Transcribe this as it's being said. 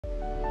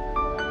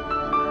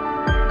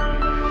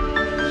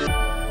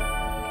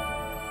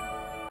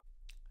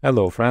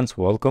Hello friends,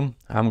 welcome.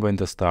 I'm going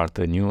to start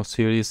a new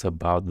series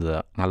about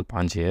the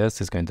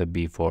AlpineJS. It's going to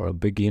be for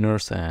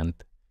beginners, and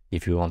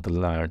if you want to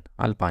learn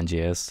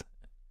AlpineJS,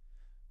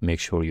 make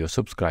sure you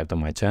subscribe to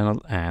my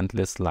channel and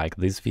let's like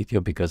this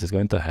video because it's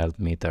going to help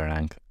me to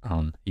rank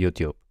on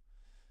YouTube.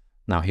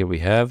 Now here we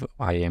have,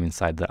 I am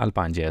inside the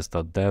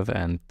alpinejs.dev,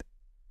 and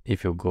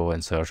if you go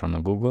and search on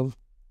Google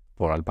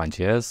for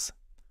AlpineJS,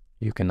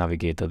 you can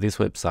navigate to this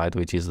website,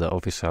 which is the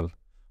official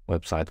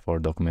website for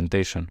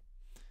documentation.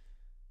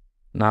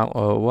 Now,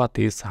 what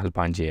is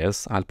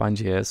AlpineJS?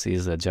 AlpineJS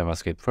is a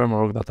JavaScript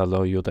framework that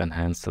allows you to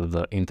enhance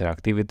the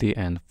interactivity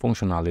and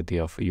functionality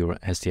of your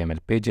HTML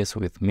pages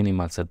with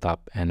minimal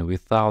setup and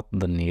without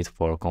the need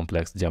for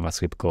complex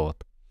JavaScript code.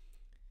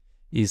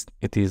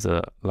 It is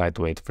a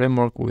lightweight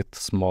framework with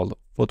small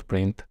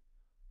footprint,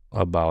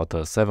 about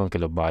 7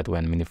 KB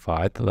when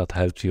minified, that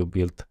helps you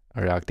build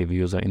reactive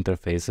user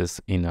interfaces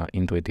in an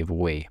intuitive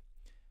way.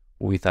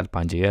 With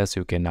AlpineJS,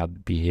 you can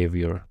add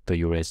behavior to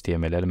your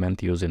HTML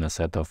element using a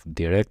set of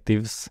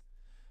directives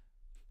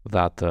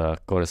that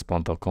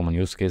correspond to common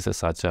use cases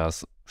such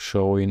as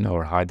showing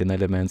or hiding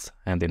elements,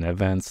 ending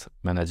events,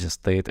 managing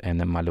state,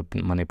 and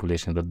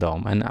manipulation of the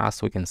DOM. And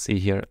as we can see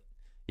here,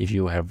 if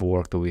you have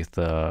worked with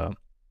Vue.js,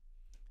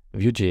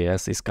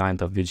 it's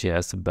kind of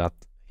Vue.js, but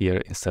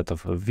here instead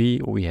of v,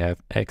 we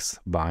have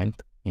xbind.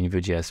 In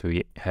Vue.js,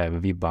 we have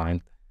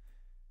vbind,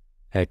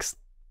 x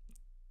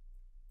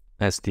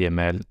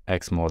HTML,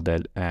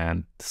 xmodel,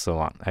 and so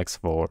on,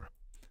 x4.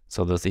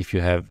 So that if you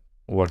have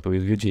worked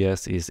with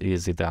Vue.js, is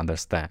easy to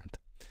understand.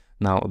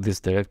 Now these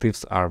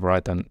directives are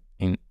written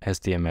in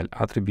HTML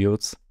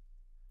attributes,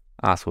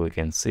 as we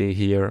can see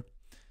here,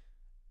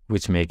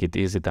 which make it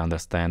easy to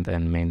understand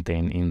and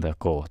maintain in the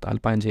code.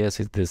 AlpineJS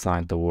is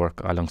designed to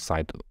work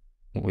alongside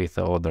with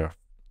other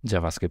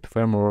JavaScript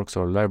frameworks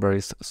or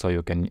libraries, so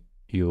you can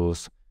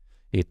use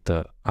it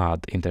to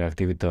add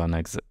interactivity to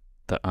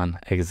an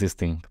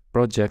existing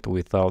project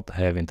without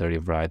having to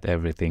rewrite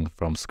everything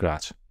from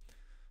scratch.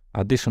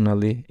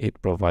 Additionally,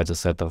 it provides a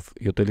set of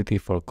utility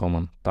for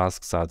common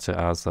tasks such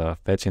as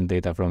fetching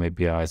data from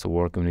APIs,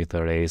 working with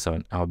arrays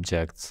and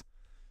objects,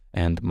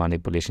 and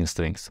manipulating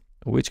strings,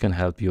 which can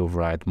help you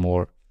write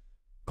more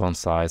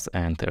concise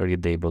and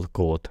readable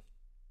code.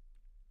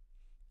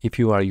 If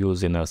you are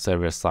using a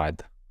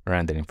server-side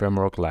rendering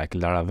framework like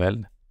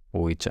Laravel,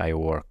 which I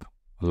work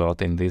a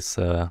lot in this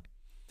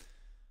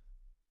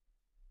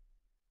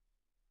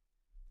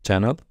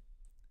channel,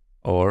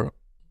 or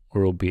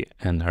Ruby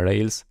and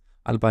Rails,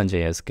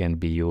 AlpineJS can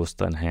be used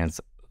to enhance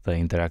the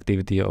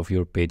interactivity of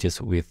your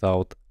pages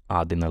without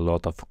adding a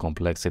lot of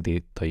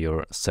complexity to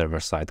your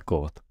server-side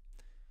code.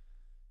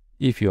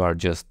 If you are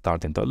just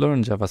starting to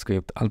learn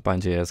JavaScript,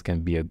 AlpineJS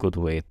can be a good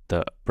way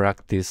to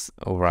practice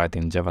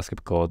writing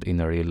JavaScript code in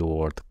a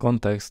real-world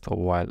context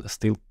while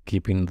still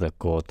keeping the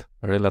code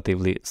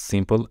relatively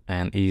simple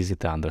and easy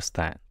to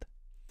understand.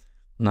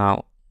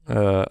 Now,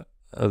 the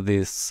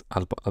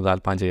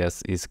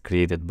AlpineJS is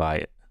created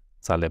by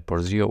Taleb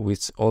Porzio,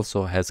 which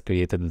also has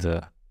created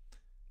the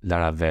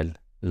Laravel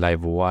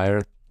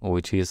Livewire,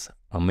 which is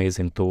an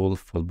amazing tool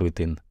for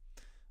building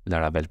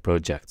Laravel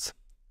projects.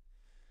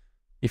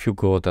 If you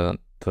go to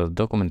the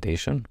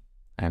documentation,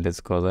 and let's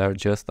go there,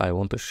 I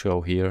want to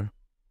show here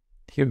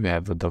we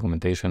have the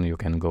documentation you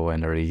can go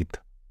and read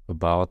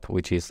about,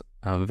 which is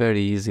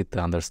very easy to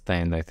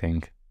understand, I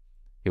think.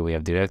 Here we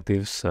have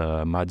directives,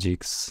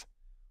 magics,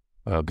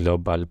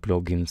 global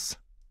plugins,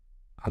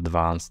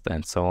 advanced,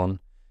 and so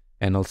on.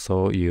 And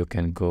also you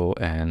can go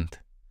and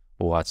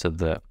watch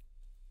you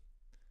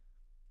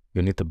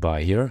need to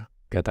buy here,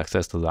 get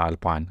access to the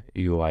Alpine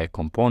UI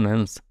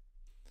components.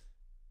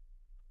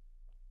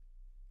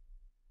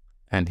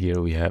 And here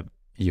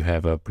you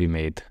have a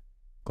pre-made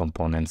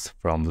components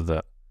from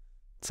the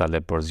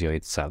Taleb Porzio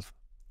itself.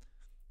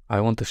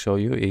 I want to show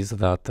you is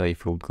that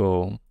if you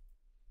go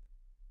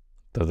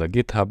to the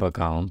GitHub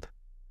account,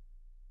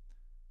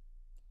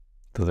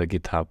 to the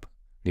GitHub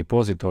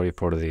repository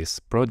for this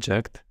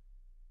project,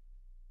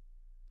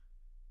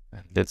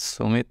 and let's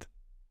zoom it,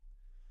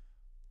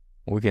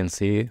 we can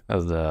see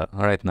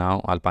right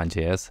now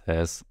AlpineJS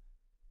has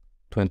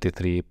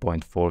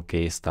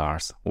 23.4k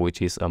stars,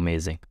 which is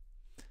amazing.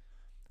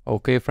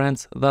 Okay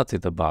friends, that's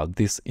it about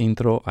this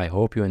intro. I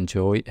hope you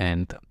enjoy,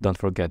 and don't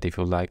forget, if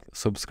you like,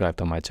 subscribe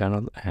to my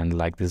channel and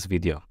like this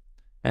video,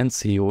 and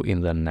see you in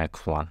the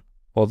next one.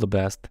 All the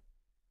best.